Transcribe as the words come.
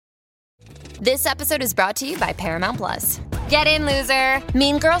This episode is brought to you by Paramount Plus. Get in, loser!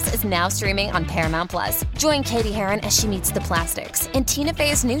 Mean Girls is now streaming on Paramount Plus. Join Katie Heron as she meets the plastics in Tina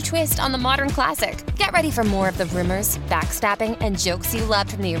Fey's new twist on the modern classic. Get ready for more of the rumors, backstabbing, and jokes you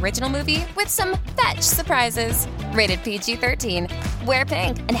loved from the original movie with some fetch surprises. Rated PG-13. Wear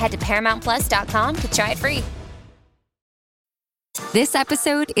pink and head to ParamountPlus.com to try it free. This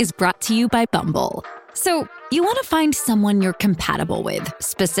episode is brought to you by Bumble. So, you want to find someone you're compatible with,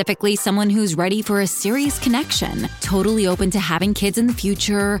 specifically someone who's ready for a serious connection, totally open to having kids in the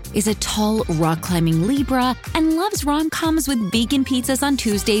future, is a tall, rock-climbing Libra, and loves rom-coms with vegan pizzas on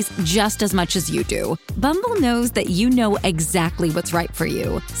Tuesdays just as much as you do. Bumble knows that you know exactly what's right for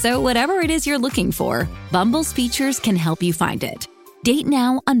you. So whatever it is you're looking for, Bumble's features can help you find it. Date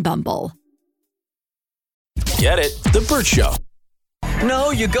now on Bumble. Get it? The Burt Show.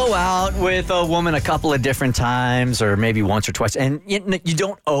 No, you go out with a woman a couple of different times or maybe once or twice, and you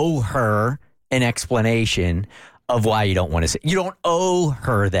don't owe her an explanation of why you don't want to say. You don't owe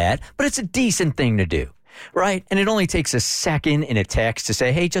her that, but it's a decent thing to do, right? And it only takes a second in a text to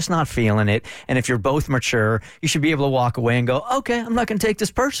say, hey, just not feeling it. And if you're both mature, you should be able to walk away and go, okay, I'm not going to take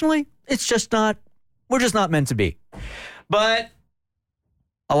this personally. It's just not, we're just not meant to be. But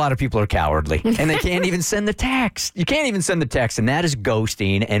a lot of people are cowardly, and they can't even send the text. You can't even send the text, and that is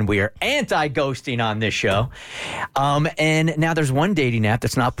ghosting, and we are anti-ghosting on this show. And now there's one dating app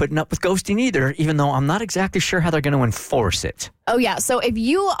that's not putting up with ghosting either, even though I'm not exactly sure how they're going to enforce it. Oh, yeah. So if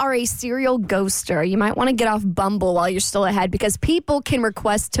you are a serial ghoster, you might want to get off Bumble while you're still ahead because people can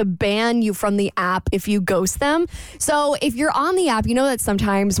request to ban you from the app if you ghost them. So if you're on the app, you know that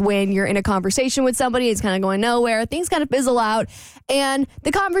sometimes when you're in a conversation with somebody, it's kind of going nowhere, things kind of fizzle out, and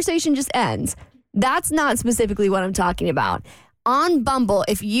the conversation just ends. That's not specifically what I'm talking about. On Bumble,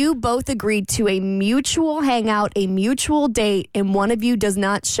 if you both agreed to a mutual hangout, a mutual date, and one of you does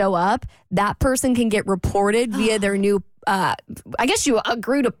not show up, that person can get reported via their new I guess you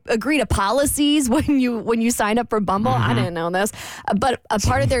agree to policies when you sign up for Bumble. I didn't know this, but a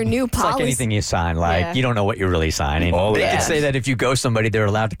part of their new policy. It's like anything you sign, you don't know what you're really signing. They can say that if you ghost somebody, they're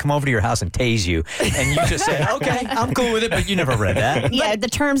allowed to come over to your house and tase you, and you just say, okay, I'm cool with it, but you never read that. Yeah, the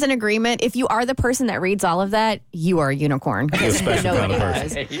terms and agreement, if you are the person that reads all of that, you are a unicorn. Nobody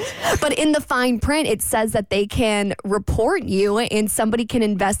does. But in the fine print, it says that they can report you and somebody can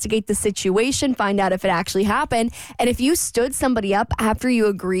investigate the situation, find out if it actually happened, and if you stood somebody up after you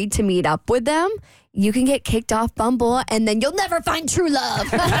agreed to meet up with them, you can get kicked off Bumble and then you'll never find true love.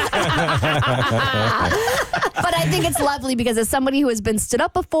 But I think it's lovely because as somebody who has been stood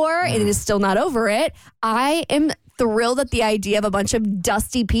up before and is still not over it, I am thrilled at the idea of a bunch of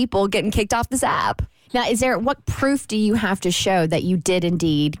dusty people getting kicked off this app. Now, what proof do you have to show that you did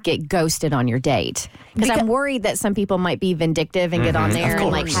indeed get ghosted on your date? Because I'm worried that some people might be vindictive and get on there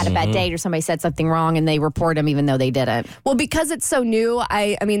and had a bad date or somebody said something wrong and they report them even though they didn't. Well, because it's so new,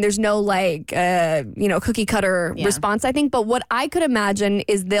 I mean, there's no cookie cutter response, I think. But what I could imagine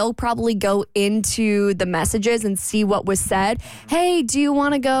is they'll probably go into the messages and see what was said. Hey, do you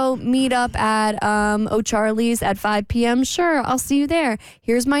want to go meet up at O'Charlie's at 5 p.m.? Sure, I'll see you there.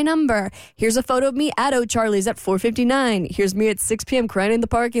 Here's my number. Here's a photo of me at O'Charlie's at 4:59. Here's me at 6 p.m. crying in the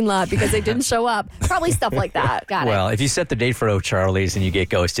parking lot because they didn't show up. Probably stuff like that. Got it. Well, if you set the date for O'Charlie's and you get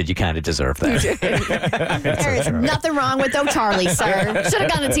ghosted, you kind of deserve that. There is nothing wrong with O'Charlie's, sir. Should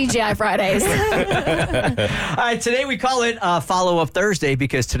have gone to TGI Fridays. All right, today we call it Follow-Up Thursday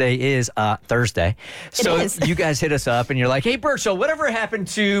because today is Thursday. So you guys hit us up and you're like, hey, Bert, so whatever happened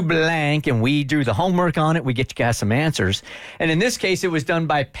to blank? And we do the homework on it. We get you guys some answers. And in this case, it was done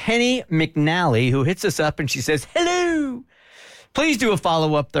by Penny McNally, who hits us up and she says, hello. Please do a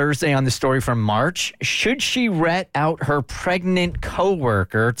follow-up Thursday on the story from March. Should she rat out her pregnant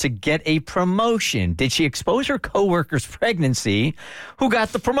coworker to get a promotion? Did she expose her coworker's pregnancy? Who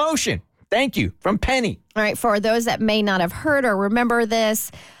got the promotion? Thank you. From Penny. All right, for those that may not have heard or remember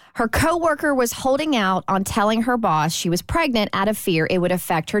this, her coworker was holding out on telling her boss she was pregnant out of fear it would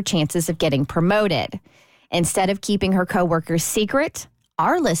affect her chances of getting promoted. Instead of keeping her coworker's secret,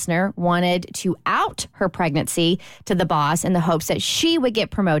 our listener wanted to out her pregnancy to the boss in the hopes that she would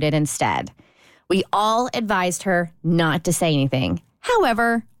get promoted instead. We all advised her not to say anything.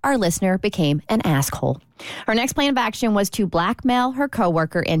 However, our listener became an asshole. Her next plan of action was to blackmail her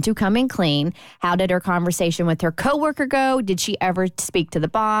coworker into coming clean. How did her conversation with her coworker go? Did she ever speak to the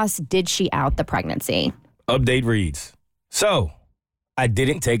boss? Did she out the pregnancy? Update reads, so I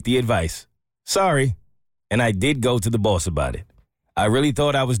didn't take the advice. Sorry. And I did go to the boss about it. I really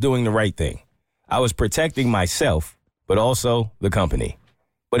thought I was doing the right thing. I was protecting myself, but also the company.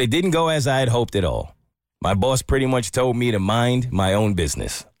 But it didn't go as I had hoped at all. My boss pretty much told me to mind my own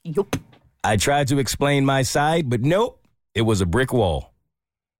business. Yup. I tried to explain my side, but nope, it was a brick wall.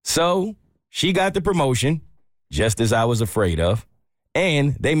 So she got the promotion, just as I was afraid of,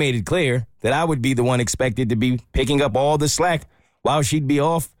 and they made it clear that I would be the one expected to be picking up all the slack while she'd be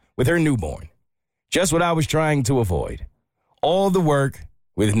off with her newborn. Just what I was trying to avoid. All the work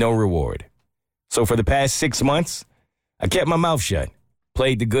with no reward. So for the past 6 months, I kept my mouth shut,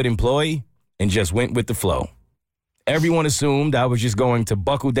 played the good employee, and just went with the flow. Everyone assumed I was just going to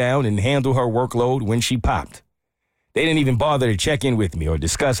buckle down and handle her workload when she popped. They didn't even bother to check in with me or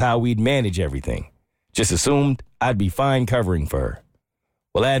discuss how we'd manage everything. Just assumed I'd be fine covering for her.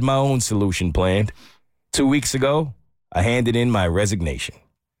 Well, I had my own solution planned. 2 weeks ago, I handed in my resignation.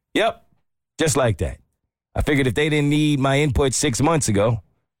 Yep, just like that. I figured if they didn't need my input 6 months ago,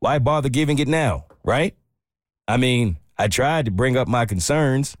 why bother giving it now, right? I mean, I tried to bring up my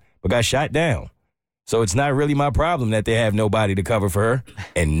concerns, but got shot down. So it's not really my problem that they have nobody to cover for her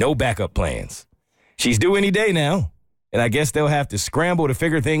and no backup plans. She's due any day now, and I guess they'll have to scramble to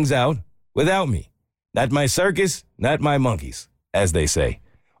figure things out without me. Not my circus, not my monkeys, as they say.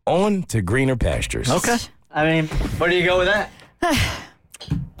 On to greener pastures. Okay. I mean, where do you go with that?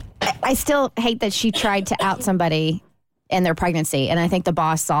 I still hate that she tried to out somebody in their pregnancy, and I think the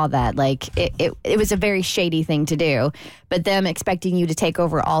boss saw that. Like, it was a very shady thing to do, but them expecting you to take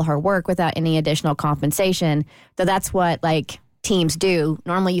over all her work without any additional compensation, though that's what, like, teams do.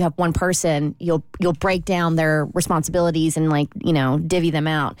 Normally you have one person, you'll break down their responsibilities and, like, you know, divvy them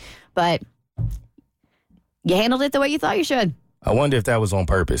out. But you handled it the way you thought you should. I wonder if that was on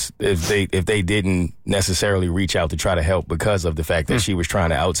purpose, if they didn't necessarily reach out to try to help because of the fact that she was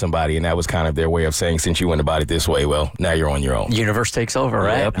trying to out somebody, and that was kind of their way of saying, since you went about it this way, well, now you're on your own. Universe takes over,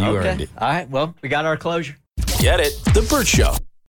 right? Yep, you earned it. All right, well, we got our closure. Get it? The Burt Show.